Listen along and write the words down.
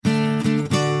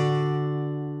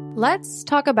Let's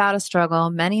talk about a struggle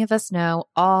many of us know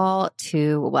all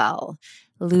too well,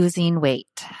 losing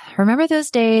weight. Remember those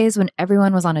days when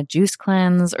everyone was on a juice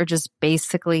cleanse or just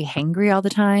basically hangry all the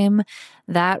time?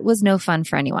 That was no fun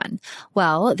for anyone.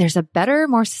 Well, there's a better,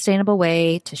 more sustainable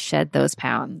way to shed those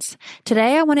pounds.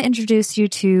 Today, I want to introduce you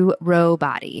to Ro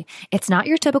Body. It's not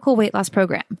your typical weight loss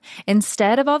program.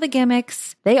 Instead of all the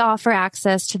gimmicks, they offer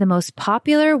access to the most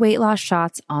popular weight loss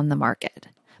shots on the market.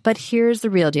 But here's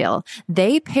the real deal.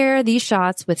 They pair these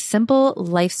shots with simple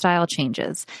lifestyle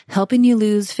changes, helping you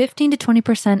lose 15 to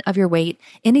 20% of your weight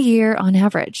in a year on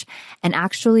average, and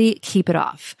actually keep it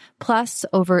off. Plus,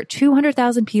 over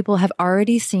 200,000 people have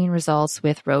already seen results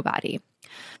with Ro Body.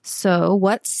 So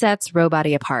what sets Ro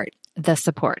Body apart? The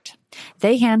support.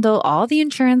 They handle all the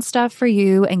insurance stuff for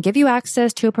you and give you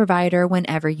access to a provider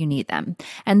whenever you need them.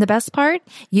 And the best part,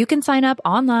 you can sign up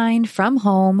online from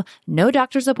home, no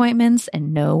doctor's appointments,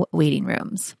 and no waiting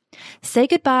rooms. Say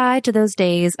goodbye to those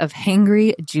days of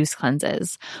hangry juice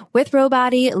cleanses. With Ro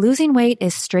Body, losing weight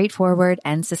is straightforward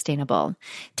and sustainable.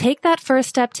 Take that first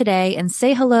step today and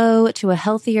say hello to a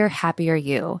healthier, happier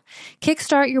you.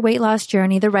 Kickstart your weight loss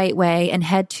journey the right way and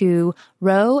head to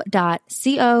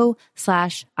ro.co/IDO.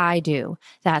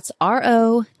 That's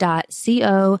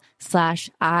ro.co/IDO.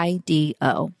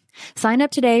 Sign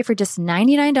up today for just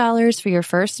 $99 for your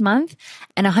first month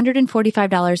and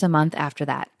 $145 a month after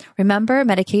that. Remember,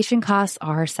 medication costs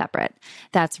are separate.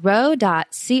 That's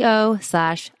ro.co/IDO.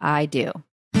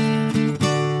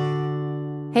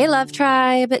 Hey, Love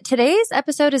Tribe. Today's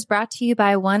episode is brought to you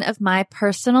by one of my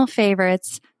personal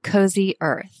favorites, Cozy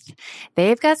Earth.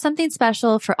 They've got something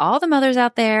special for all the mothers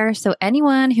out there, so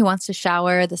anyone who wants to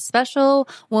shower the special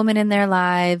woman in their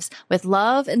lives with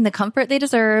love and the comfort they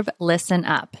deserve, listen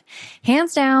up.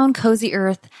 Hands down, Cozy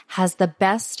Earth has the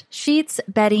best sheets,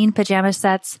 bedding, pajama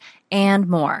sets, and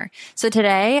more. So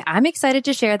today, I'm excited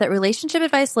to share that Relationship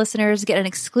Advice listeners get an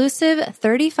exclusive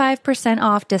 35%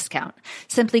 off discount.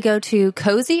 Simply go to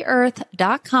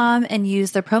CozyEarth.com and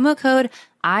use the promo code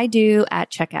I do at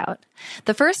checkout.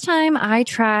 The first time I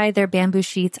tried their bamboo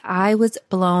sheets, I was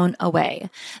blown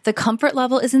away. The comfort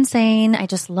level is insane. I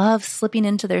just love slipping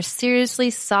into their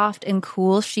seriously soft and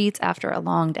cool sheets after a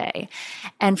long day.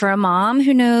 And for a mom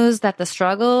who knows that the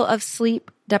struggle of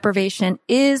sleep deprivation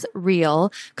is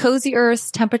real, Cozy Earth's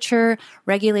temperature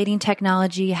regulating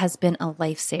technology has been a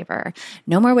lifesaver.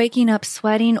 No more waking up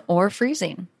sweating or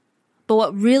freezing. But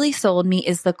what really sold me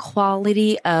is the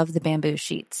quality of the bamboo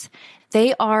sheets.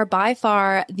 They are by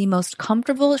far the most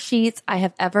comfortable sheets I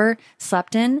have ever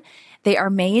slept in. They are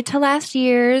made to last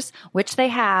years, which they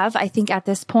have. I think at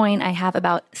this point, I have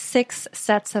about 6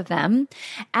 sets of them.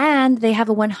 And they have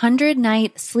a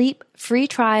 100-night sleep-free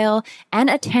trial and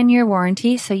a 10-year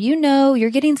warranty, so you know you're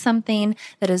getting something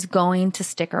that is going to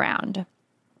stick around.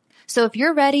 So if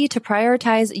you're ready to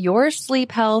prioritize your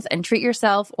sleep health and treat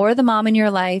yourself or the mom in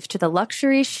your life to the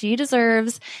luxury she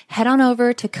deserves, head on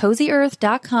over to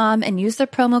CozyEarth.com and use the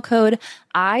promo code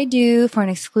IDO for an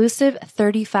exclusive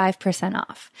 35%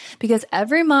 off. Because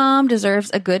every mom deserves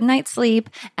a good night's sleep,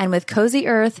 and with Cozy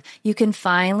Earth, you can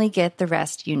finally get the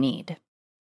rest you need.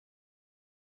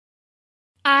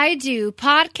 I Do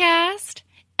Podcast,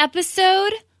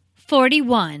 episode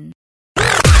 41.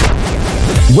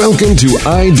 Welcome to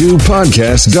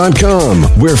IDoPodcast.com,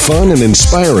 where fun and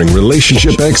inspiring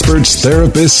relationship experts,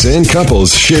 therapists, and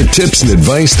couples share tips and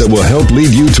advice that will help lead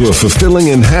you to a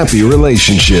fulfilling and happy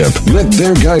relationship. Let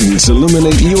their guidance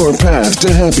illuminate your path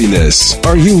to happiness.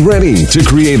 Are you ready to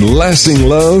create lasting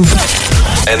love?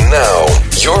 And now,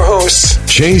 your hosts,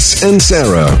 Chase and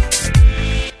Sarah.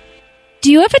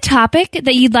 Do you have a topic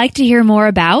that you'd like to hear more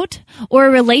about? Or a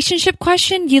relationship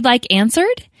question you'd like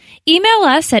answered? Email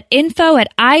us at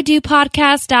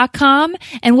info@idopodcast.com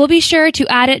and we'll be sure to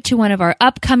add it to one of our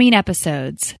upcoming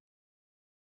episodes.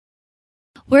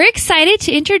 We're excited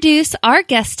to introduce our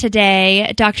guest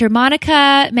today, Dr.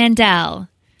 Monica Mandel.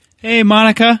 Hey,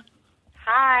 Monica.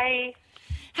 Hi.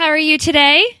 How are you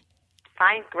today?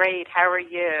 Fine, great. How are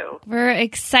you? We're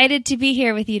excited to be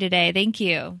here with you today. Thank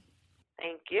you.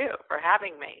 Thank you for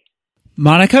having me.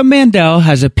 Monica Mandel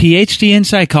has a PhD in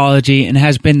psychology and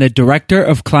has been the Director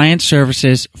of Client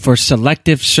Services for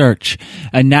Selective Search,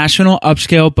 a national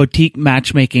upscale boutique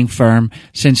matchmaking firm,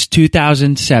 since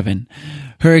 2007.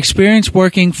 Her experience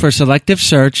working for Selective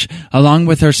Search, along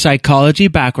with her psychology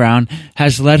background,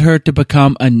 has led her to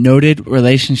become a noted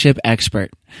relationship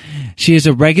expert. She is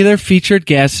a regular featured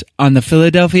guest on the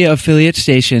Philadelphia affiliate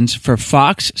stations for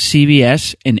Fox,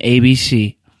 CBS, and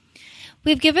ABC.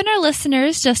 We've given our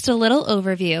listeners just a little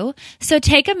overview, so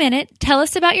take a minute, tell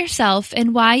us about yourself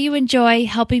and why you enjoy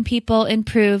helping people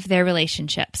improve their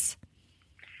relationships.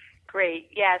 Great.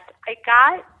 Yes, I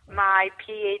got my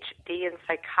PhD in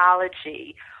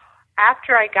psychology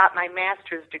after I got my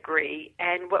master's degree.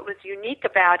 And what was unique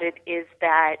about it is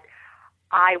that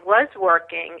I was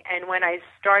working, and when I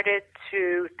started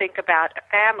to think about a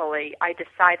family, I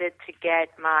decided to get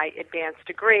my advanced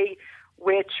degree,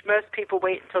 which most people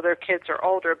wait until their kids are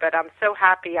older, but I'm so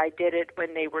happy I did it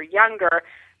when they were younger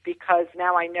because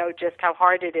now I know just how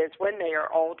hard it is when they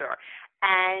are older.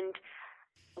 And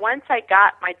once I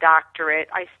got my doctorate,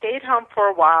 I stayed home for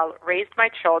a while, raised my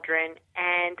children,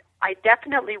 and I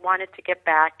definitely wanted to get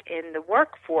back in the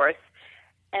workforce.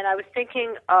 And I was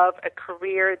thinking of a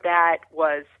career that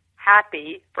was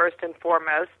happy, first and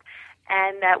foremost,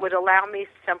 and that would allow me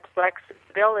some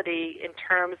flexibility in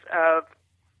terms of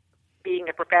being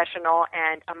a professional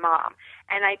and a mom.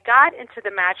 And I got into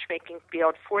the matchmaking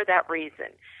field for that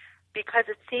reason, because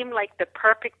it seemed like the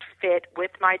perfect fit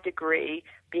with my degree,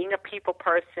 being a people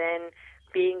person,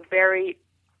 being very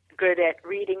good at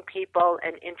reading people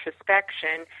and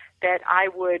introspection, that I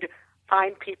would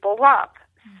find people love.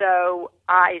 So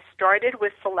I started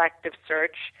with Selective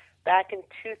Search back in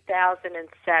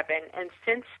 2007, and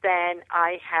since then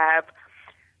I have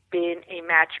been a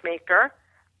matchmaker,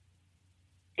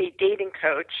 a dating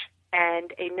coach,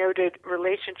 and a noted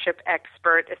relationship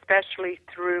expert, especially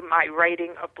through my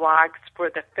writing of blogs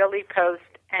for the Philly Post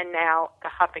and now the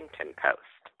Huffington Post.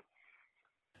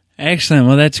 Excellent.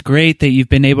 Well, that's great that you've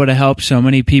been able to help so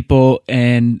many people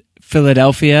in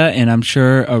Philadelphia, and I'm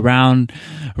sure around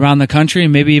the country,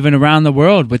 and maybe even around the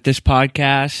world with this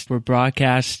podcast. We're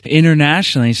broadcast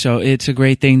internationally, so it's a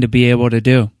great thing to be able to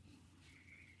do.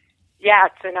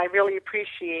 Yes, and I really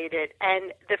appreciate it.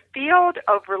 And the field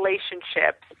of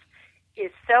relationships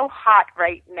is so hot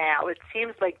right now. It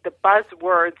seems like the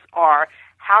buzzwords are,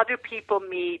 how do people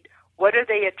meet? What are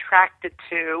they attracted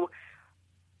to?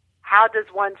 How does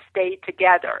one stay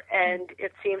together? And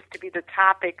it seems to be the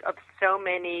topic of so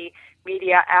many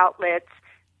media outlets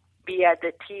via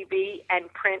the TV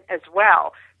and print as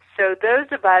well. So those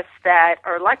of us that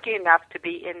are lucky enough to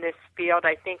be in this field,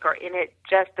 I think, are in it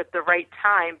just at the right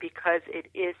time because it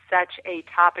is such a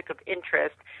topic of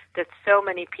interest that so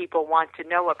many people want to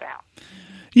know about.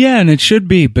 Yeah, and it should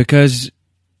be, because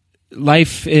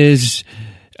life is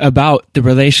about the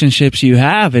relationships you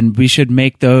have, and we should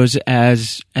make those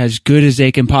as good as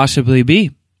they can possibly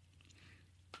be.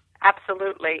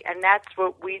 Absolutely, and that's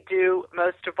what we do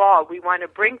most of all. We want to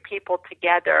bring people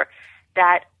together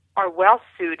that are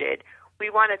well-suited. We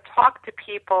want to talk to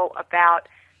people about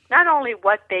not only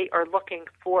what they are looking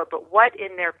for, but what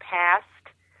in their past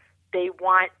they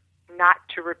want not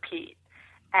to repeat.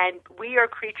 And we are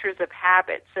creatures of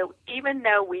habit, so even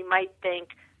though we might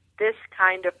think this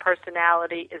kind of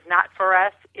personality is not for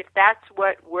us, if that's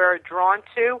what we're drawn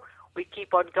to, we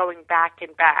keep on going back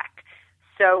and back.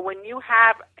 So when you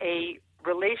have a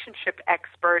relationship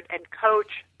expert and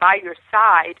coach by your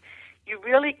side, you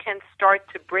really can start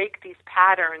to break these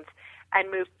patterns and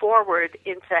move forward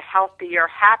into healthier,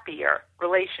 happier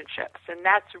relationships. And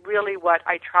that's really what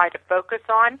I try to focus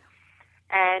on.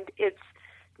 And it's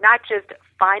not just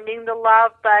finding the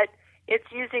love, but it's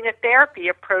using a therapy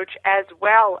approach as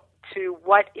well to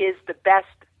what is the best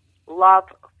love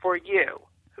for you,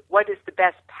 what is the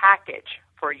best package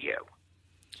for you.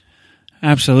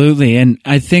 Absolutely. And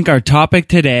I think our topic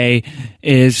today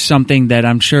is something that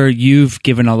I'm sure you've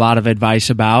given a lot of advice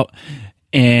about,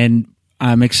 and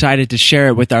I'm excited to share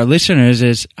it with our listeners,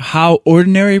 is how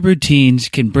ordinary routines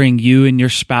can bring you and your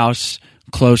spouse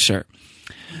closer.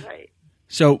 Right.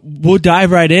 So we'll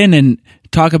dive right in and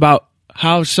talk about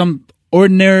how some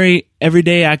ordinary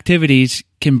everyday activities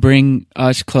can bring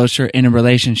us closer in a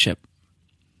relationship.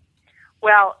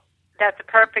 Well, that's a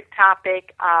perfect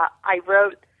topic. I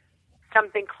wrote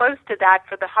something close to that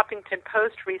for the Huffington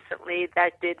Post recently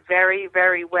that did very,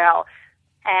 very well.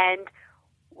 And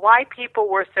why people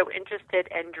were so interested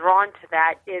and drawn to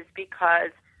that is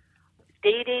because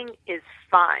dating is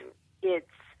fun. It's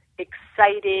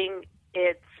exciting.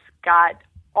 It's got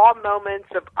all moments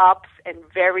of ups and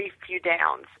very few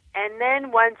downs. And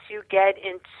then once you get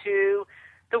into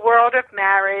the world of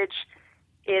marriage,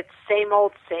 it's same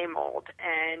old,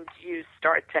 and you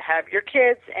start to have your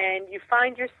kids, and you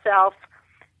find yourself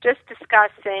just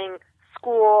discussing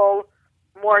school,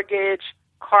 mortgage,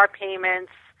 car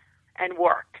payments, and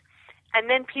work. And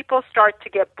then people start to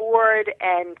get bored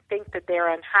and think that they're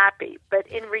unhappy. But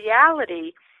in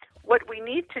reality, what we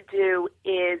need to do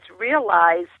is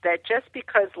realize that just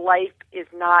because life is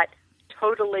not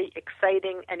totally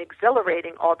exciting and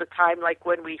exhilarating all the time, like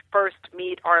when we first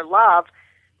meet our love,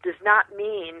 does not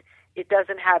mean it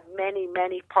doesn't have many,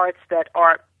 many parts that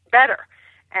are better.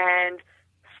 And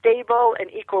stable and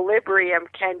equilibrium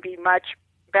can be much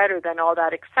better than all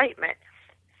that excitement.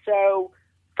 So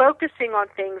focusing on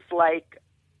things like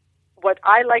what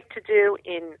I like to do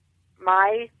in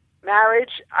my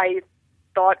marriage, I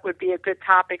thought would be a good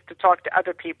topic to talk to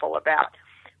other people about.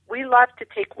 We love to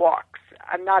take walks.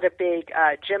 I'm not a big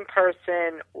gym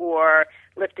person or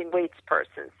lifting weights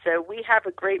person. So we have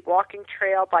a great walking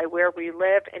trail by where we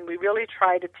live, and we really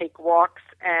try to take walks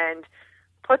and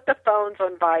put the phones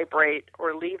on vibrate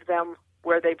or leave them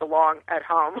where they belong at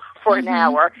home for an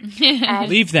hour. And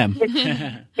leave them.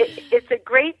 It's a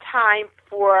great time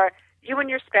for you and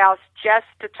your spouse just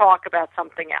to talk about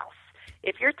something else.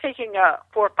 If you're taking a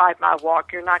 4 or 5 mile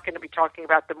walk, you're not going to be talking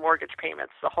about the mortgage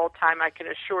payments the whole time, I can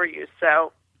assure you.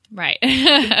 So right.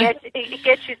 it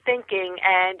gets you thinking,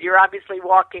 and you're obviously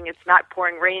walking. It's not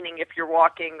pouring raining if you're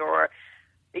walking or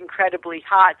incredibly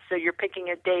hot, so you're picking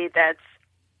a day that's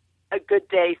a good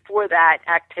day for that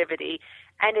activity.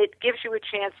 And it gives you a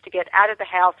chance to get out of the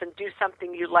house and do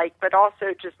something you like, but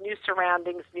also just new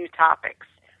surroundings, new topics.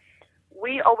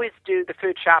 We always do the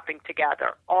food shopping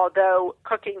together. Although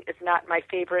cooking is not my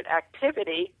favorite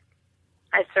activity,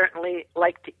 I certainly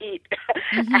like to eat.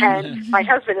 And my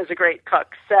husband is a great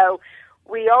cook. So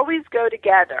we always go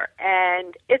together.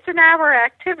 And it's an hour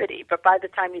activity, but by the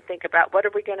time you think about what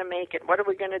are we going to make and what are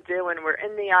we going to do, and we're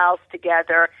in the aisles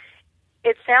together,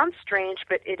 it sounds strange,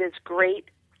 but it is great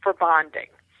for bonding.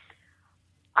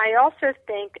 I also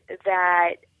think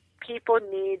that people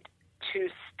need to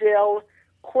still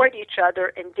court each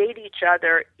other and date each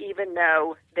other even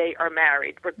though they are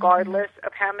married, regardless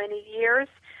of how many years.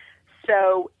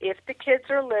 So if the kids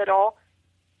are little,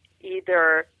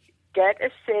 either get a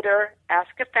sitter,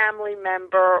 ask a family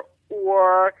member,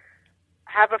 or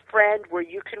have a friend where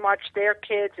you can watch their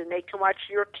kids and they can watch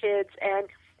your kids. And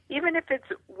even if it's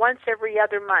once every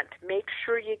other month, make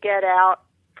sure you get out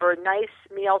for a nice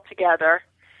meal together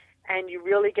and you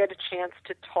really get a chance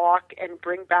to talk and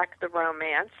bring back the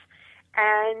romance.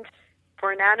 And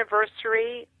for an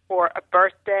anniversary or a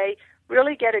birthday,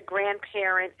 really get a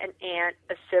grandparent, an aunt,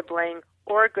 a sibling,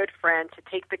 or a good friend to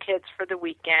take the kids for the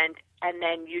weekend, and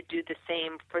then you do the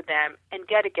same for them and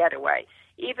get a getaway.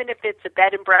 Even if it's a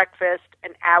bed and breakfast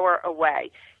an hour away,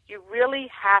 you really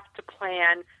have to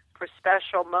plan for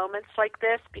special moments like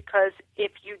this, because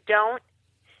if you don't,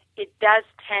 it does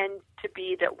tend to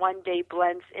be that one day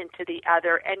blends into the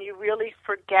other, and you really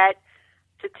forget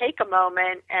to take a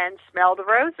moment and smell the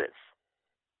roses.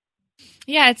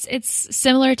 Yeah, it's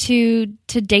similar to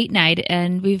date night,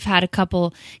 and we've had a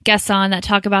couple guests on that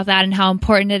talk about that and how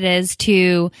important it is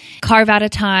to carve out a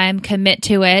time, commit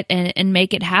to it, and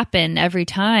make it happen every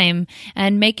time,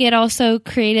 and make it also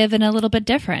creative and a little bit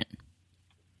different.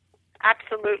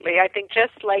 Absolutely. I think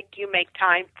just like you make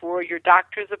time for your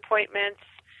doctor's appointments,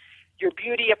 your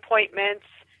beauty appointments,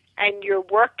 and your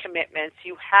work commitments,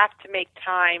 you have to make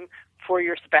time for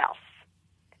your spouse.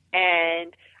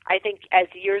 And I think as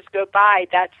years go by,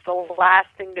 that's the last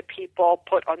thing that people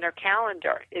put on their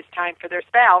calendar is time for their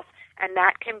spouse, and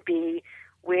that can be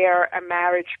where a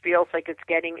marriage feels like it's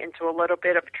getting into a little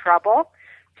bit of trouble.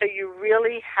 So you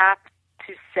really have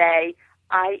to say,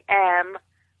 I am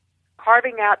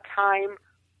carving out time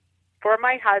for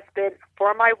my husband,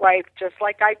 for my wife, just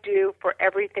like I do for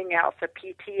everything else, a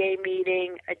PTA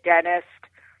meeting, a dentist,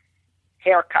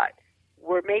 haircut.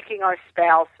 We're making our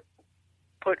spouse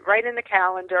put right in the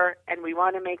calendar, and we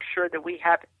want to make sure that we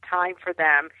have time for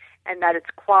them and that it's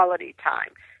quality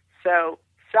time. So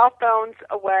cell phones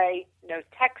away, no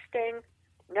texting,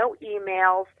 no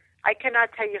emails. I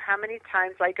cannot tell you how many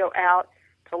times I go out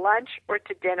to lunch or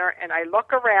to dinner and I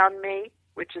look around me,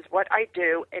 which is what I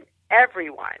do, and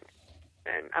everyone,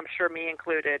 and I'm sure me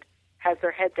included, has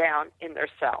their head down in their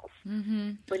cells.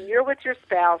 Mm-hmm. When you're with your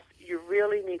spouse, you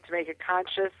really need to make a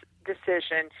conscious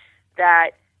decision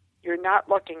that you're not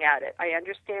looking at it. I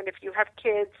understand if you have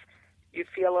kids, you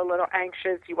feel a little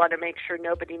anxious, you want to make sure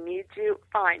nobody needs you,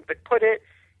 fine, but put it,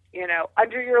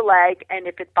 under your leg, and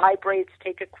if it vibrates,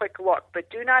 take a quick look.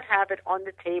 But do not have it on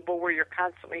the table where you're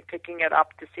constantly picking it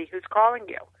up to see who's calling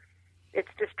you. It's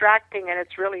distracting, and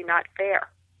it's really not fair.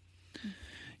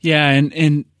 Yeah,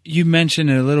 and you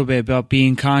mentioned a little bit about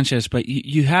being conscious, but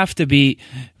you have to be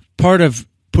part of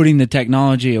putting the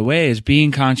technology away is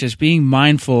being conscious, being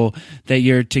mindful that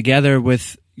you're together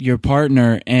with your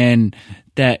partner and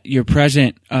that you're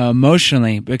present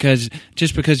emotionally, because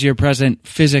just because you're present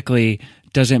physically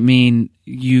doesn't mean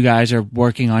you guys are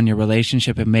working on your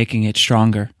relationship and making it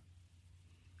stronger.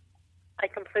 I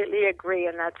completely agree,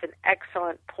 and that's an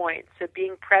excellent point. So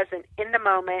being present in the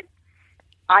moment,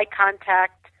 eye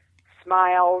contact,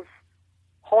 smiles,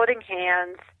 holding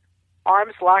hands,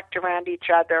 arms locked around each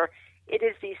other, it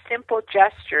is these simple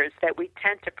gestures that we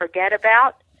tend to forget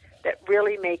about that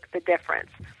really make the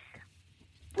difference.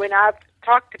 When I've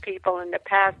talked to people in the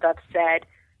past, I've said,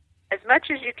 as much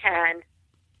as you can,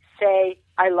 say,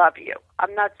 I love you.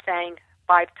 I'm not saying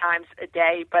 5 times a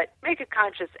day, but make a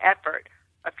conscious effort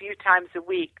a few times a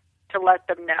week to let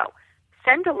them know.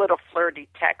 Send a little flirty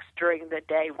text during the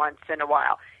day once in a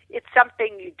while. It's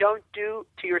something you don't do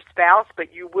to your spouse,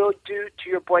 but you will do to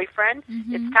your boyfriend.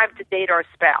 Mm-hmm. It's time to date our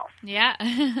spouse. Yeah.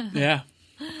 Yeah.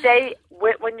 Say,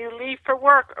 when you leave for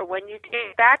work or when you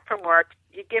get back from work,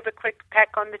 you give a quick peck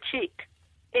on the cheek.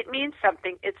 It means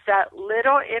something. It's that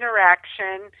little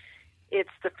interaction.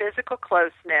 It's the physical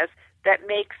closeness that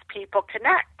makes people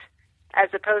connect, as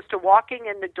opposed to walking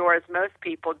in the door as most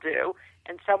people do,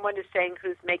 and someone is saying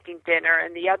who's making dinner,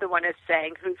 and the other one is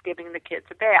saying who's giving the kids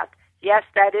a bath. Yes,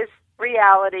 that is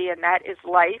reality, and that is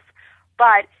life,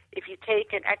 but if you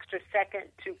take an extra second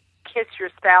to kiss your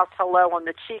spouse hello on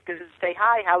the cheek and say,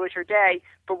 hi, how was your day,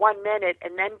 for 1 minute,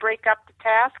 and then break up the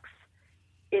tasks,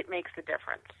 it makes a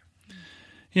difference.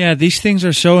 Yeah, these things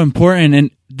are so important,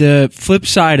 and the flip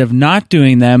side of not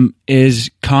doing them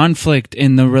is conflict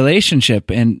in the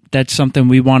relationship, and that's something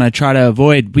we want to try to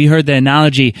avoid. We heard the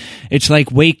analogy, it's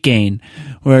like weight gain,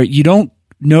 where you don't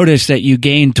notice that you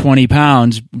gained 20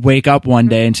 pounds, wake up one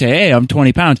day and say, hey, I'm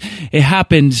 20 pounds. It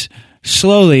happens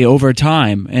slowly over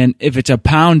time, and if it's a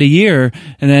pound a year,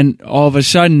 and then all of a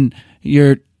sudden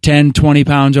you're 10, 20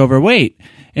 pounds overweight,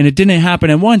 and it didn't happen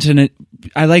at once, and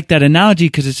I like that analogy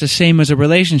because it's the same as a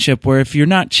relationship where if you're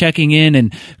not checking in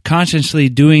and consciously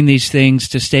doing these things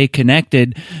to stay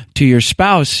connected to your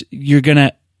spouse, you're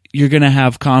gonna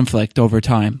have conflict over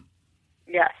time.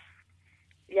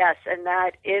 Yes, and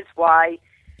that is why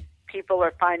people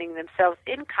are finding themselves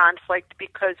in conflict,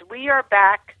 because we are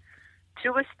back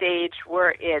to a stage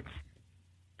where it's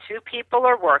 2 people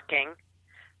are working,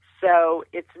 so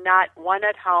it's not one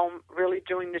at home really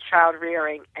doing the child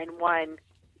rearing and one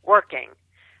working.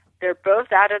 They're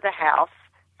both out of the house,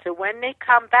 so when they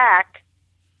come back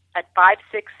at 5,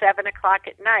 6, 7 o'clock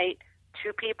at night,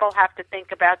 2 people have to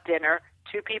think about dinner,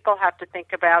 2 people have to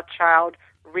think about child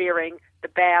rearing, the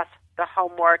bath, the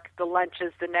homework, the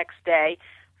lunches the next day.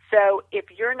 So if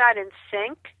you're not in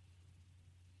sync,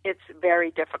 it's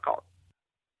very difficult.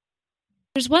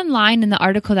 There's one line in the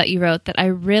article that you wrote that I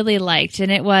really liked, and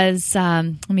it was,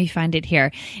 let me find it here.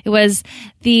 It was,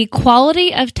 the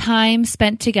quality of time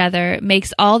spent together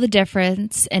makes all the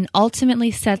difference and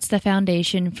ultimately sets the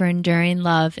foundation for enduring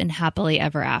love and happily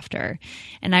ever after.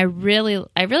 And I really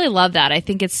love that. I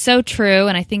think it's so true,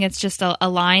 and I think it's just a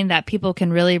line that people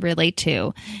can really relate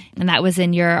to. And that was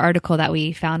in your article that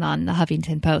we found on the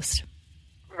Huffington Post.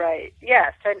 Right,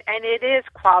 yes, and it is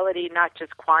quality, not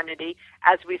just quantity.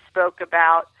 As we spoke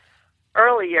about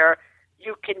earlier,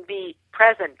 you can be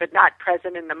present, but not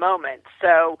present in the moment.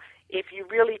 So if you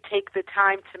really take the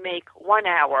time to make 1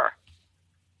 hour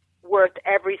worth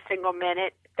every single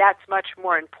minute, that's much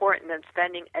more important than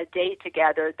spending a day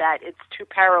together that it's 2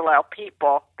 parallel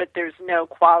people, but there's no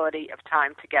quality of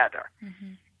time together.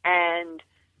 Mm-hmm. And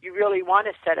you really want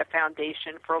to set a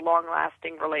foundation for a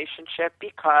long-lasting relationship,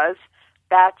 because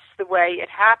that's the way it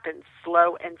happens,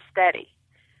 slow and steady.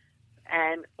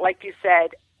 And like you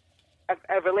said,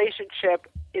 a relationship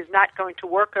is not going to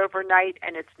work overnight,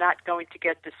 and it's not going to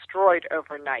get destroyed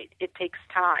overnight. It takes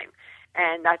time.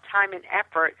 And that time and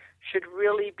effort should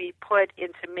really be put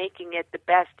into making it the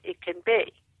best it can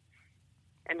be.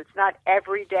 And it's not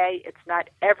every day, it's not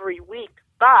every week,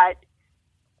 but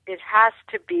it has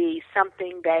to be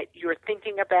something that you're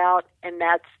thinking about, and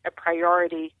that's a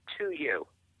priority to you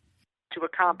to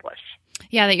accomplish.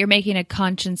 Yeah, that you're making a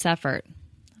conscious effort.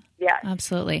 Yeah,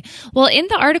 absolutely. Well, in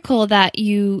the article that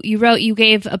you wrote, you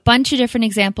gave a bunch of different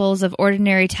examples of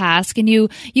ordinary tasks, and you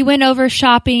went over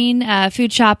shopping,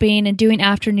 food shopping, and doing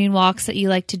afternoon walks that you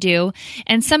like to do.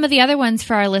 And some of the other ones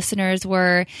for our listeners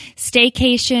were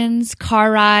staycations,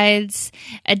 car rides,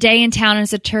 a day in town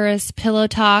as a tourist, pillow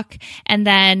talk, and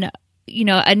then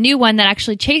a new one that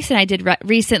actually Chase and I did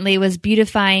recently was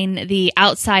beautifying the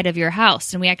outside of your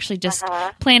house. And we actually just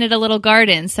planted a little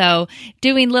garden. So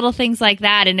doing little things like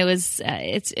that. And it was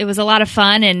a lot of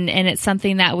fun. And it's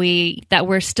something that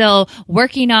we're still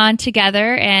working on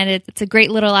together. And it's a great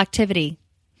little activity.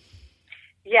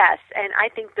 Yes. And I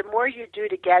think the more you do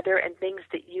together and things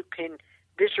that you can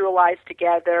visualize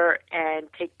together and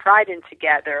take pride in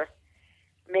together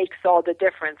makes all the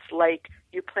difference. Like,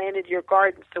 you planted your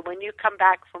garden, so when you come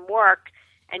back from work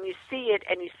and you see it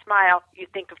and you smile, you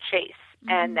think of Chase,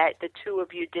 and that the 2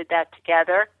 of you did that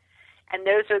together. And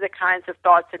those are the kinds of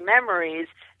thoughts and memories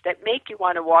that make you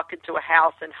want to walk into a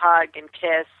house and hug and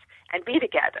kiss and be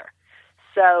together.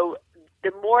 So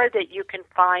the more that you can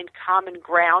find common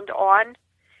ground on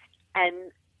and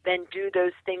then do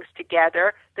those things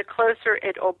together, the closer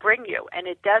it will bring you. And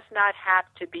it does not have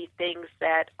to be things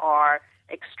that are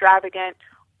extravagant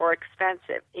or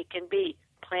expensive. It can be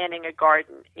planting a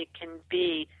garden. It can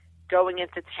be going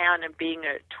into town and being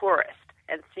a tourist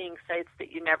and seeing sights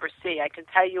that you never see. I can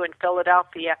tell you in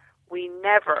Philadelphia, we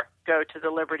never go to the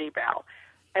Liberty Bell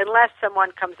unless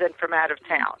someone comes in from out of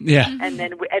town. Yeah. And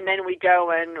then we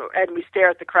go and we stare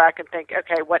at the crack and think,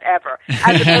 okay, whatever.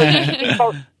 As opposed to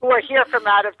people who are here from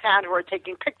out of town who are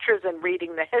taking pictures and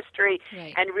reading the history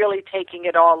and really taking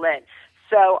it all in.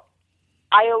 So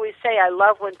I always say I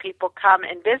love when people come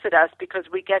and visit us because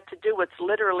we get to do what's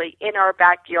literally in our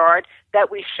backyard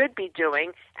that we should be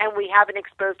doing, and we haven't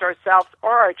exposed ourselves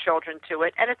or our children to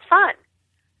it, and it's fun.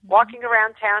 Walking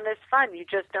around town is fun. You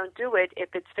just don't do it if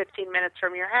it's 15 minutes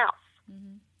from your house.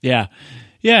 Yeah.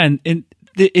 Yeah, and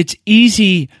it's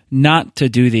easy not to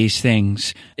do these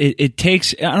things. It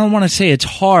takes, I don't want to say it's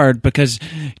hard because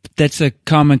that's a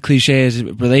common cliche is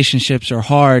relationships are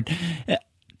hard.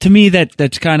 To me,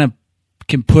 that's kind of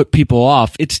can put people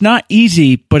off. It's not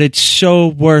easy, but it's so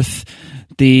worth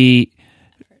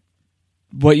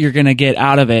what you're going to get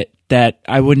out of it that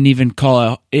I wouldn't even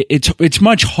call it's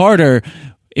much harder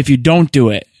if you don't do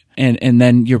it and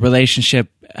then your relationship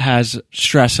has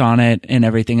stress on it and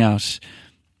everything else.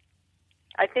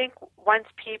 I think once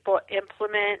people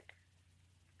implement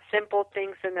simple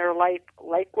things in their life,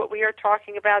 like what we are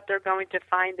talking about, they're going to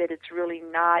find that it's really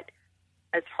not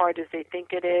as hard as they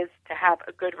think it is to have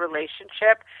a good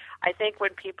relationship. I think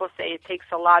when people say it takes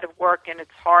a lot of work and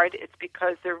it's hard, it's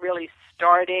because they're really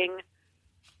starting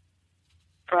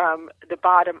from the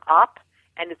bottom up,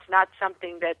 and it's not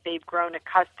something that they've grown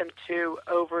accustomed to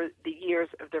over the years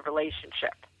of the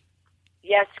relationship.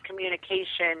 Yes,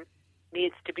 communication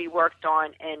needs to be worked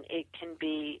on, and it can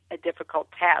be a difficult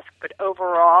task, but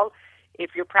overall,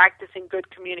 if you're practicing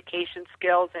good communication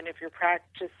skills and if you're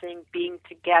practicing being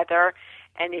together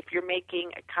and if you're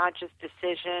making a conscious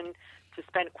decision to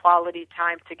spend quality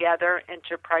time together and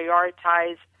to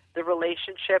prioritize the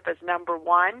relationship as number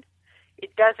one,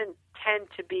 it doesn't tend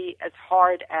to be as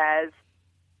hard as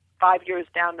 5 years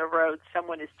down the road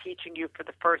someone is teaching you for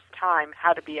the first time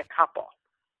how to be a couple.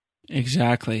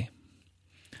 Exactly.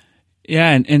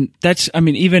 Yeah, and that's, I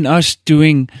mean, even us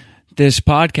doing this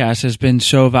podcast has been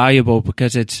so valuable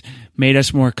because it's made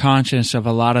us more conscious of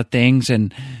a lot of things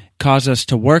and caused us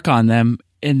to work on them.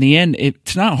 In the end,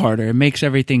 it's not harder. It makes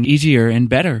everything easier and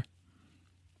better.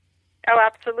 Oh,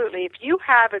 absolutely. If you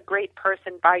have a great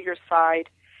person by your side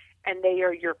and they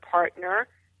are your partner,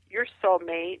 your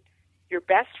soulmate, your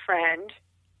best friend,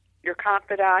 your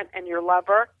confidant, and your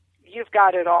lover, you've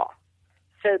got it all.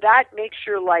 So that makes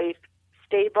your life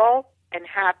stable and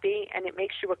happy, and it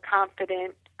makes you a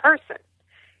confident person.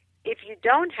 If you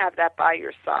don't have that by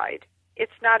your side,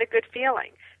 it's not a good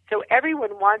feeling. So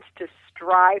everyone wants to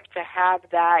strive to have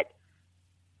that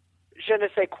je ne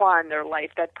sais quoi in their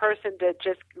life, that person that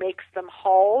just makes them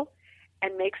whole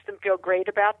and makes them feel great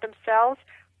about themselves.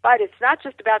 But it's not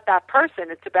just about that person,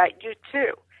 it's about you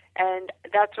too. And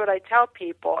that's what I tell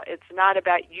people. It's not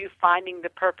about you finding the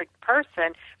perfect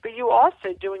person, but you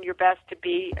also doing your best to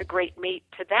be a great mate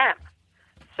to them.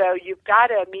 So you've got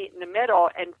to meet in the middle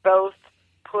and both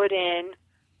put in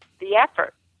the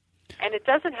effort. And it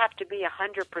doesn't have to be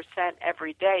 100%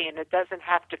 every day, and it doesn't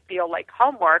have to feel like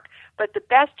homework, but the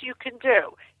best you can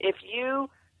do. If you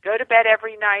go to bed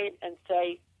every night and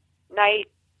say, night,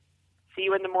 see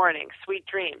you in the morning, sweet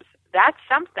dreams, that's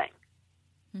something.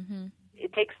 Mm-hmm.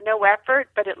 It takes no effort,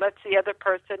 but it lets the other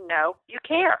person know you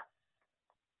care.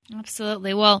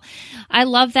 Absolutely. Well, I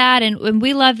love that, and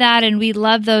we love that, and we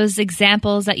love those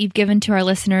examples that you've given to our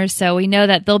listeners, so we know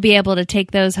that they'll be able to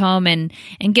take those home and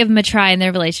give them a try in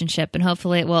their relationship, and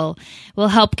hopefully it will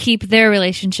help keep their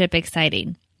relationship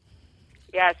exciting.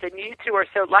 Yes, and you two are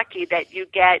so lucky that you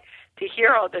get to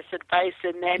hear all this advice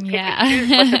and then pick and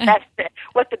choose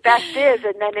what the best is,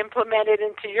 and then implement it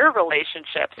into your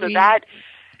relationship. So that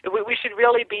we should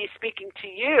really be speaking to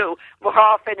you more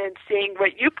often and seeing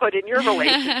what you put in your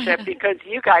relationship because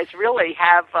you guys really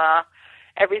have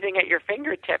everything at your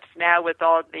fingertips now with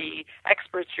all the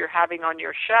experts you're having on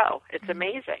your show. It's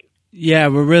amazing. Yeah,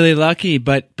 we're really lucky,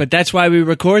 but that's why we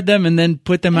record them and then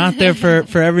put them out there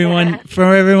for everyone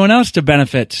for everyone else to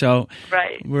benefit. So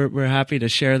right. We're happy to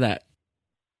share that.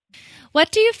 What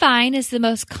do you find is the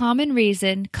most common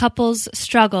reason couples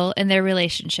struggle in their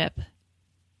relationship?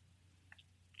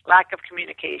 Lack of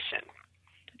communication.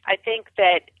 I think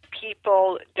that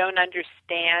people don't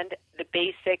understand the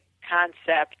basic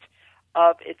concept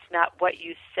of it's not what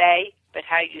you say, but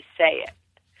how you say it.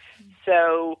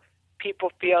 So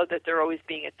people feel that they're always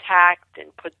being attacked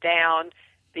and put down.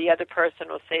 The other person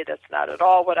will say that's not at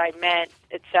all what I meant,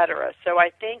 etc. So I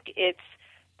think it's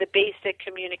the basic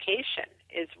communication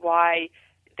is why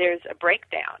there's a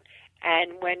breakdown.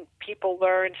 And when people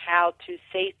learn how to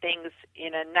say things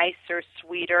in a nicer,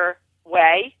 sweeter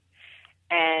way,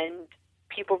 and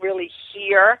people really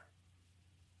hear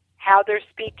how they're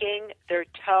speaking, their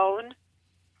tone,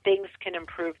 things can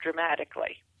improve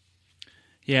dramatically.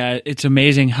 Yeah, it's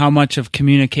amazing how much of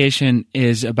communication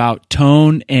is about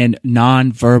tone and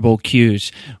nonverbal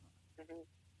cues. Mm-hmm.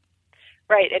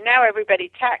 Right, and now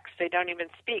everybody texts. They don't even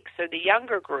speak. So the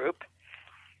younger group,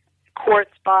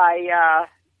 courts by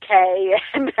K,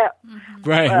 and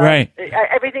right.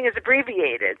 Everything is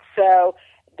abbreviated. So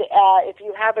if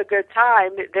you have a good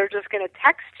time, they're just going to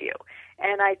text you.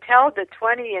 And I tell the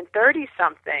 20 and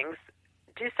 30-somethings,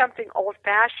 do something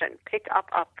old-fashioned. Pick up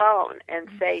a phone and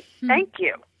say, thank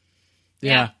you.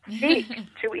 Yeah. Speak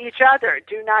to each other.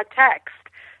 Do not text.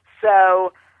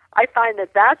 So I find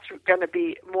that that's going to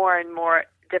be more and more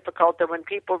difficult than when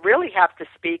people really have to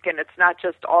speak and it's not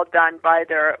just all done by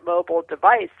their mobile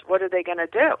device. What are they going to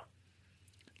do?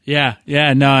 Yeah.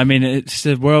 No, I mean, it's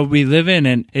the world we live in,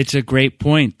 and it's a great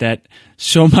point that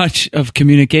so much of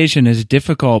communication is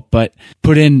difficult, but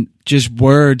put in just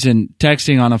words and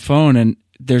texting on a phone, and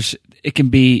it can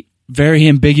be very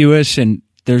ambiguous, and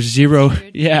there's zero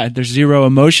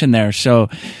emotion there. So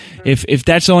if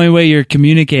that's the only way you're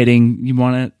communicating, you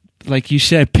want to, like you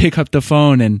said, pick up the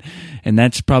phone, and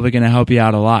that's probably going to help you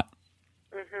out a lot.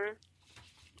 Mm-hmm.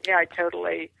 Yeah,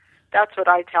 that's what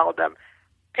I tell them.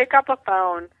 Pick up a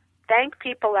phone, thank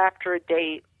people after a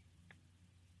date,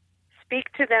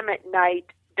 speak to them at night,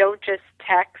 don't just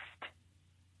text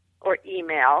or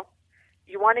email.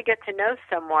 You want to get to know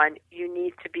someone, you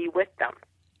need to be with them.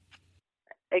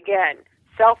 Again,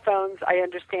 cell phones, I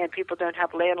understand people don't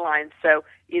have landlines, so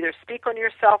either speak on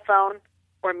your cell phone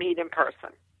or meet in person.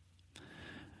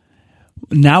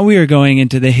 Now we are going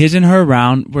into the his and her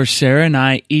round where Sarah and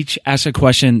I each ask a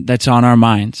question that's on our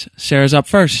minds. Sarah's up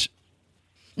first.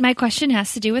 My question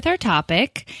has to do with our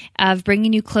topic of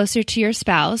bringing you closer to your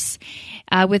spouse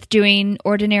with doing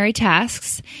ordinary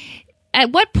tasks.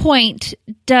 At what point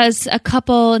does a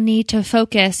couple need to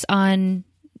focus on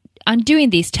doing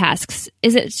these tasks?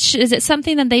 Is it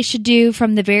something that they should do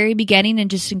from the very beginning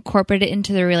and just incorporate it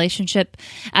into their relationship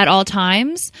at all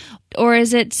times? Or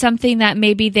is it something that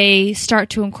maybe they start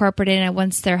to incorporate in it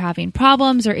once they're having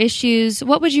problems or issues?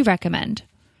 What would you recommend?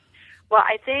 Well,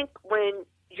 I think when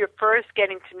you're first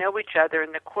getting to know each other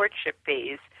in the courtship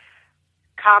phase,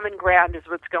 common ground is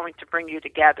what's going to bring you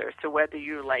together. So whether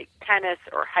you like tennis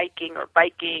or hiking or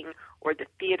biking or the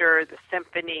theater, the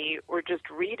symphony, or just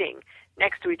reading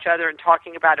next to each other and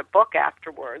talking about a book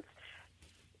afterwards,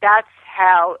 that's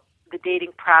how the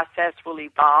dating process will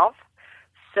evolve.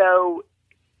 So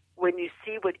when you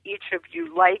see what each of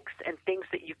you likes and things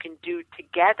that you can do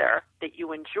together that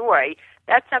you enjoy,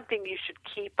 that's something you should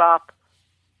keep up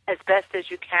as best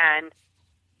as you can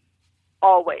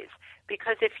always.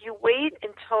 Because if you wait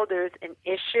until there's an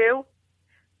issue,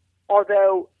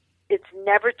 although it's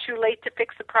never too late to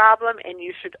fix a problem and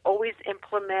you should always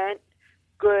implement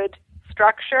good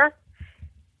structure,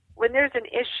 when there's an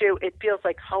issue, it feels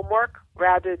like homework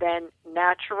rather than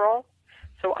natural.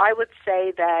 So I would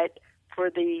say that for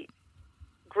the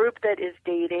group that is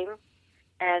dating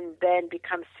and then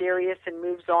becomes serious and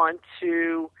moves on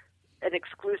to an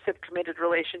exclusive committed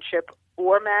relationship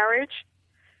or marriage,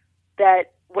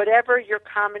 that whatever your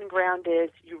common ground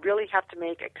is, you really have to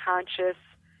make a conscious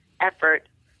effort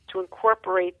to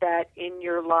incorporate that in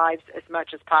your lives as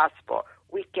much as possible.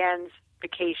 Weekends,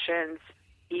 vacations,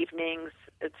 evenings,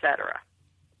 etc.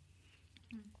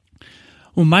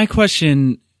 Well, my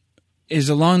question is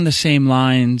along the same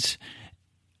lines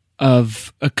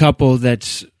of a couple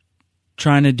that's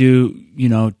trying to do,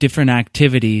 different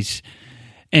activities.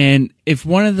 And if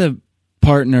one of the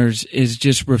partners is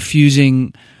just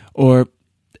refusing or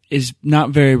is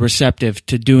not very receptive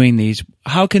to doing these,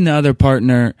 how can the other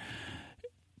partner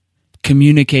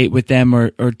communicate with them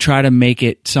or try to make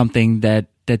it something that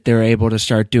they're able to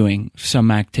start doing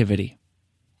some activity?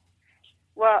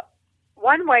 Well,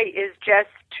 one way is just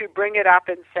to bring it up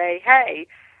and say, hey,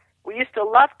 we used to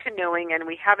love canoeing and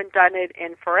we haven't done it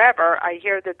in forever. I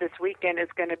hear that this weekend is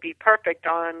going to be perfect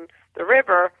on the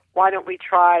river. Why don't we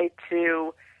try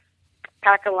to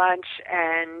pack a lunch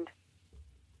and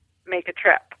make a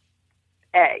trip?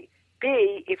 A.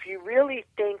 B, if you really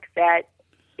think that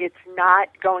it's not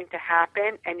going to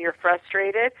happen and you're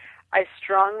frustrated, I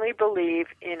strongly believe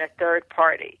in a third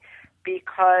party,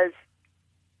 because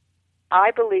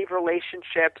I believe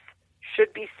relationships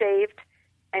should be saved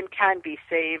and can be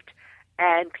saved,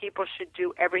 and people should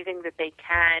do everything that they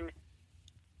can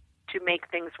to make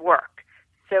things work.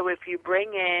 So if you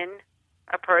bring in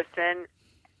a person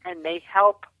and they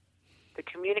help the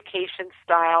communication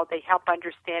style, they help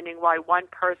understanding why one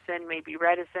person may be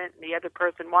reticent and the other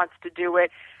person wants to do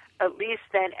it, at least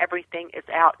then everything is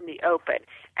out in the open.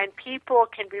 And people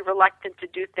can be reluctant to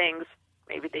do things.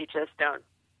 Maybe they just don't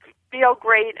feel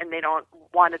great and they don't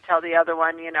want to tell the other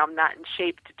one, I'm not in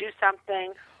shape to do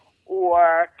something,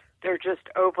 or they're just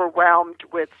overwhelmed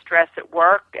with stress at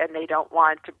work and they don't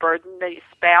want to burden the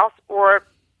spouse, or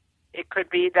it could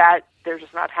be that they're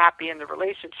just not happy in the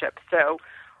relationship. So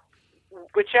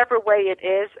whichever way it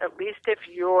is, at least if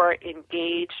you're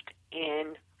engaged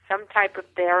in some type of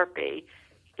therapy,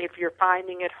 if you're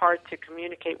finding it hard to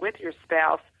communicate with your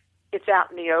spouse, it's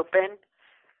out in the open.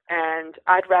 And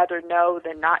I'd rather know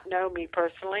than not know, me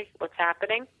personally, what's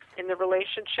happening in the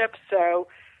relationship. So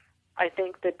I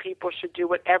think that people should do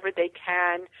whatever they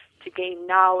can to gain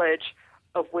knowledge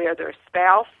of where their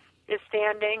spouse is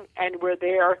standing and where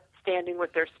they're standing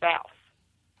with their spouse.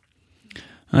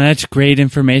 Well, that's great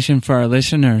information for our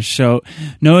listeners. So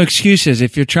no excuses.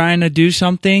 If you're trying to do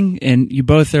something and you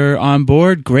both are on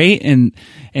board, great. And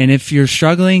if you're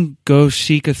struggling, go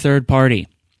seek a third party.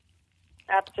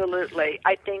 Absolutely.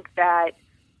 I think that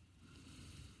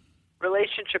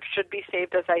relationships should be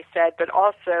saved, as I said, but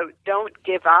also don't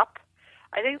give up.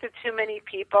 I think that too many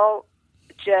people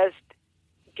just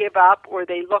give up, or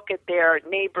they look at their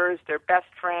neighbors, their best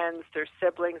friends, their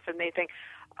siblings, and they think,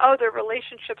 oh, their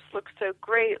relationships look so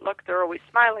great. Look, they're always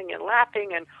smiling and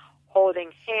laughing and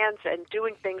holding hands and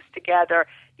doing things together.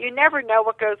 You never know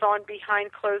what goes on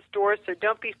behind closed doors, so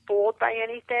don't be fooled by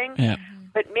anything. Yeah.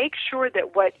 But make sure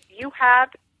that what you have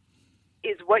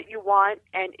is what you want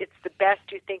and it's the best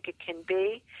you think it can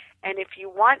be. And if you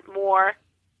want more,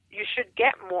 you should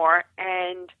get more,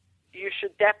 and you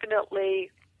should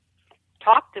definitely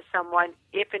talk to someone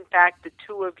if, in fact, the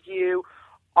two of you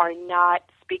are not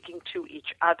speaking to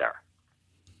each other.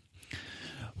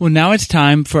 Well, now it's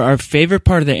time for our favorite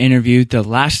part of the interview, the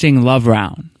lasting love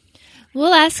round.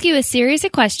 We'll ask you a series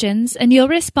of questions, and you'll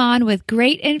respond with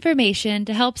great information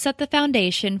to help set the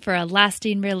foundation for a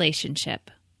lasting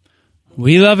relationship.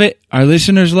 We love it. Our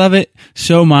listeners love it.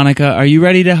 So, Monica, are you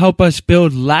ready to help us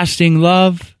build lasting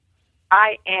love?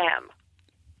 I am.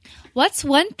 What's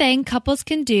one thing couples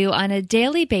can do on a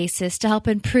daily basis to help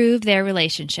improve their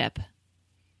relationship?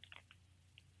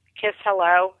 Kiss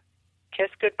hello, kiss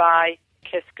goodbye,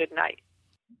 kiss goodnight.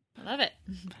 I love it.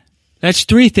 That's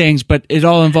 3 things, but it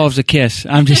all involves a kiss.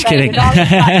 I'm just kidding. But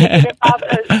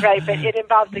it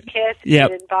involves a kiss,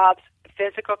 Yep. It involves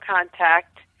physical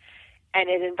contact, and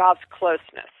it involves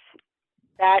closeness.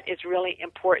 That is really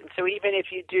important. So even if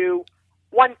you do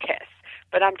one kiss,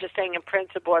 but I'm just saying in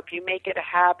principle, if you make it a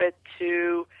habit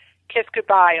to kiss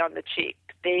goodbye on the cheek,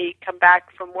 they come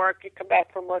back from work, you come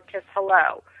back from work, kiss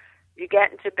hello. You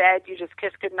get into bed, you just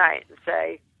kiss goodnight and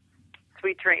say,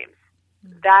 sweet dreams.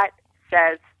 That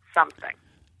says something.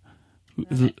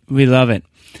 We love it.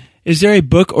 Is there a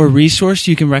book or resource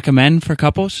you can recommend for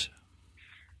couples?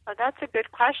 Oh, that's a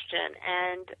good question,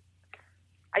 and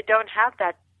I don't have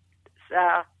that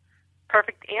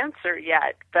perfect answer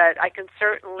yet, but I can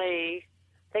certainly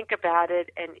think about it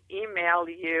and email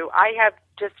you. I have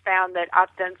just found that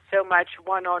I've done so much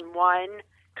one-on-one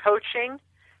coaching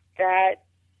that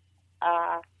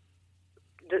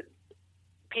the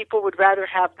people would rather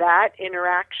have that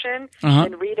interaction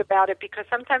than read about it, because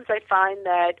sometimes I find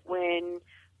that when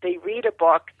they read a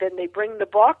book, then they bring the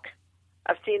book.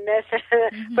 I've seen this,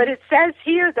 but it says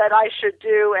here that I should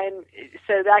do, and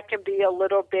so that can be a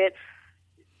little bit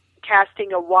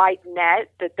casting a wide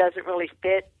net that doesn't really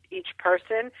fit each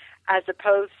person, as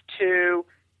opposed to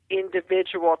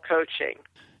individual coaching.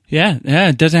 Yeah,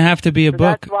 it doesn't have to be a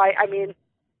book. That's why,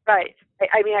 right.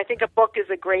 I think a book is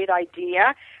a great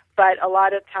idea, but a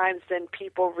lot of times then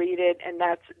people read it and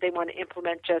they want to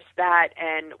implement just that,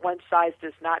 and one size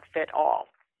does not fit all.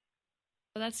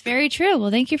 Well, that's very true.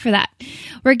 Well, thank you for that.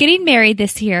 We're getting married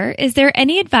this year. Is there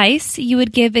any advice you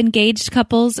would give engaged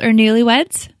couples or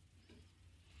newlyweds?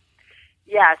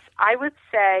 Yes, I would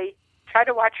say try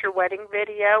to watch your wedding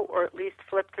video, or at least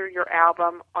flip through your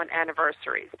album on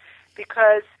anniversaries,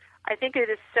 because I think it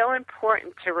is so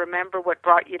important to remember what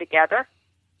brought you together,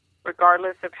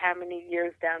 regardless of how many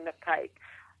years down the pike.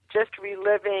 Just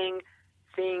reliving,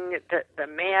 seeing the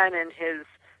man in his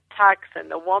tux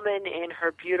and the woman in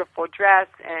her beautiful dress,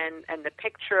 and the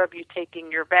picture of you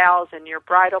taking your vows and your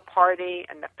bridal party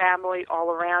and the family all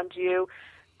around you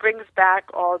brings back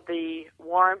all the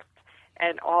warmth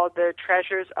and all the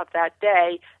treasures of that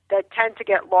day that tend to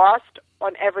get lost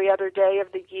on every other day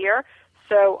of the year.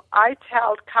 So I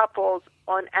tell couples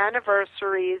on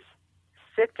anniversaries,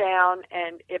 sit down,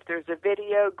 and if there's a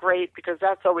video, great, because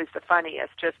that's always the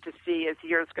funniest, just to see as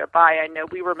years go by. I know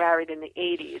we were married in the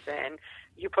 80s, and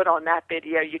you put on that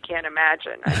video, you can't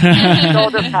imagine. The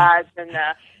shoulder pads and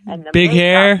the big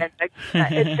hair. And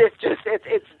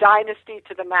it's dynasty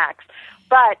to the max.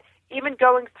 But even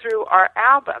going through our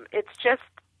album, it's just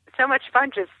so much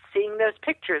fun just seeing those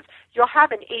pictures. You'll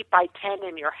have an 8x10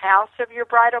 in your house of your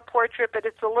bridal portrait, but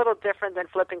it's a little different than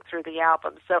flipping through the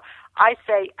album. So I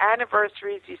say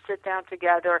anniversaries, you sit down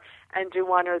together and do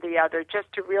one or the other,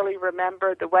 just to really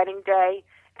remember the wedding day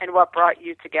and what brought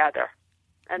you together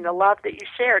and the love that you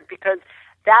shared, because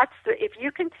if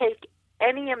you can take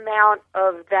any amount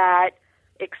of that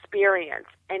experience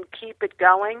and keep it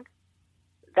going,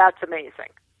 that's amazing,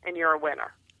 and you're a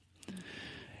winner.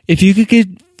 If you could give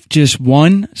just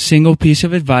one single piece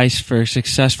of advice for a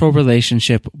successful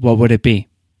relationship, what would it be?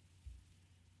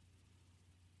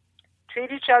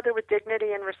 Treat each other with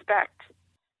dignity and respect.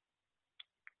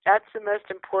 That's the most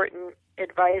important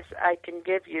advice I can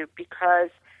give you, because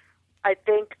I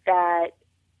think that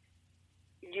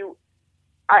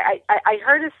I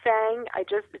heard a saying, I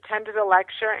just attended a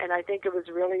lecture, and I think it was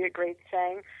really a great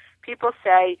saying. People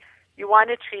say you want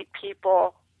to treat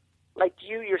people like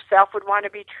you yourself would want to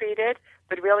be treated,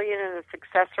 but really in a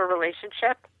successful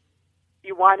relationship,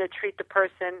 you want to treat the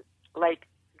person like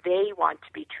they want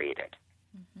to be treated.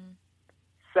 Mm-hmm.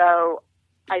 So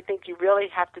I think you really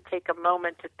have to take a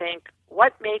moment to think,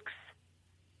 what makes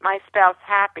my spouse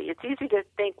happy? It's easy to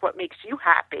think what makes you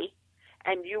happy,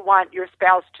 and you want your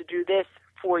spouse to do this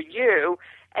for you,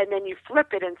 and then you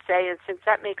flip it and say, and since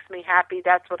that makes me happy,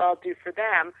 that's what I'll do for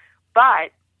them.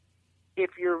 But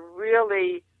if you're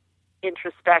really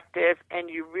introspective and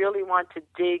you really want to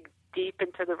dig deep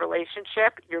into the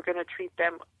relationship, you're going to treat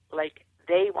them like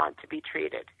they want to be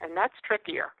treated, and that's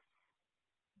trickier.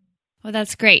 Well,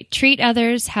 that's great. Treat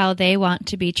others how they want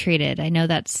to be treated. I know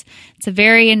it's a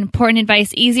very important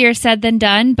advice, easier said than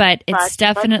done, but it's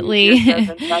definitely...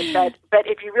 But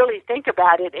if you really think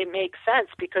about it, it makes sense,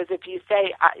 because if you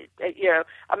say,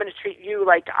 I'm going to treat you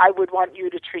like I would want you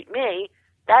to treat me,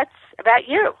 that's about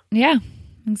you. Yeah,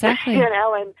 exactly.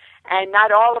 And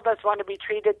not all of us want to be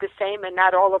treated the same, and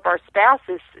not all of our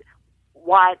spouses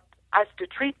want us to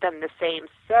treat them the same.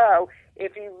 So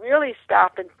if you really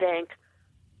stop and think,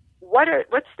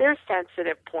 what's their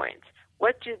sensitive points?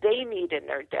 What do they need in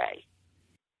their day?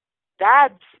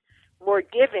 That's more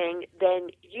giving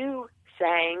than you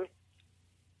saying,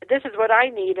 this is what I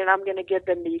need, and I'm going to give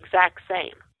them the exact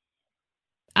same.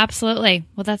 Absolutely.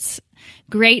 Well, that's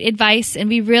great advice, and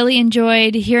we really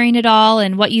enjoyed hearing it all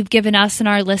and what you've given us and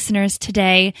our listeners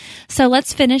today. So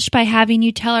let's finish by having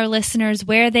you tell our listeners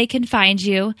where they can find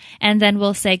you, and then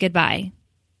we'll say goodbye.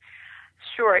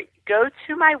 Sure. Go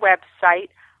to my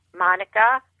website,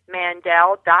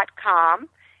 MonicaMandel.com,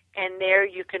 and there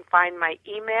you can find my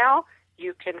email,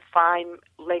 you can find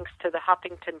links to the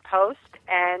Huffington Post,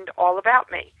 and all about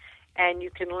me. And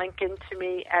you can link into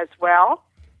me as well.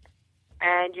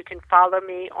 And you can follow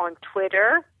me on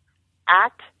Twitter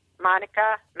at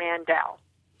Monica Mandel.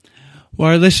 Well,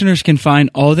 our listeners can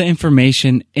find all the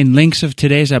information and links of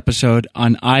today's episode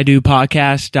on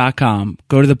idopodcast.com.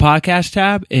 Go to the podcast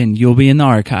tab and you'll be in the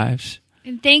archives.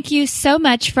 And thank you so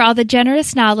much for all the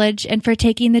generous knowledge and for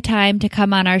taking the time to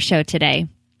come on our show today.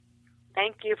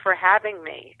 Thank you for having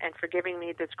me and for giving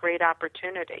me this great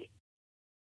opportunity.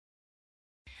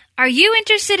 Are you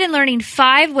interested in learning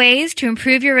 5 ways to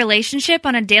improve your relationship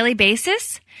on a daily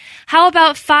basis? How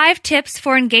about 5 tips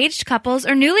for engaged couples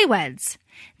or newlyweds?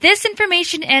 This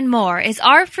information and more is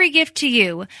our free gift to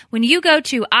you when you go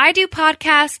to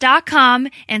idopodcast.com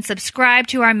and subscribe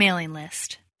to our mailing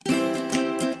list.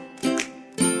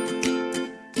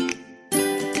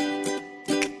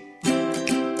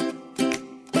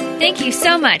 Thank you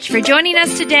so much for joining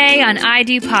us today on I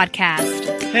Do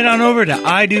Podcast. Head on over to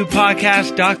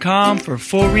idopodcast.com for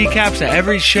full recaps of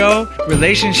every show,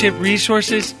 relationship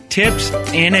resources, tips,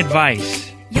 and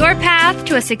advice. Your path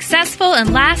to a successful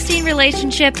and lasting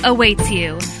relationship awaits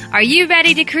you. Are you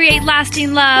ready to create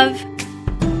lasting love?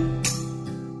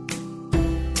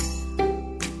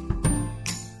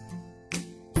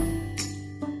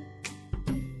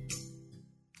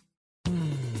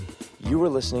 You were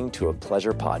listening to a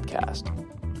Pleasure Podcast.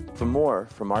 For more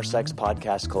from our Sex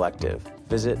Podcast Collective,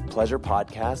 visit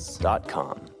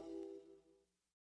pleasurepodcasts.com.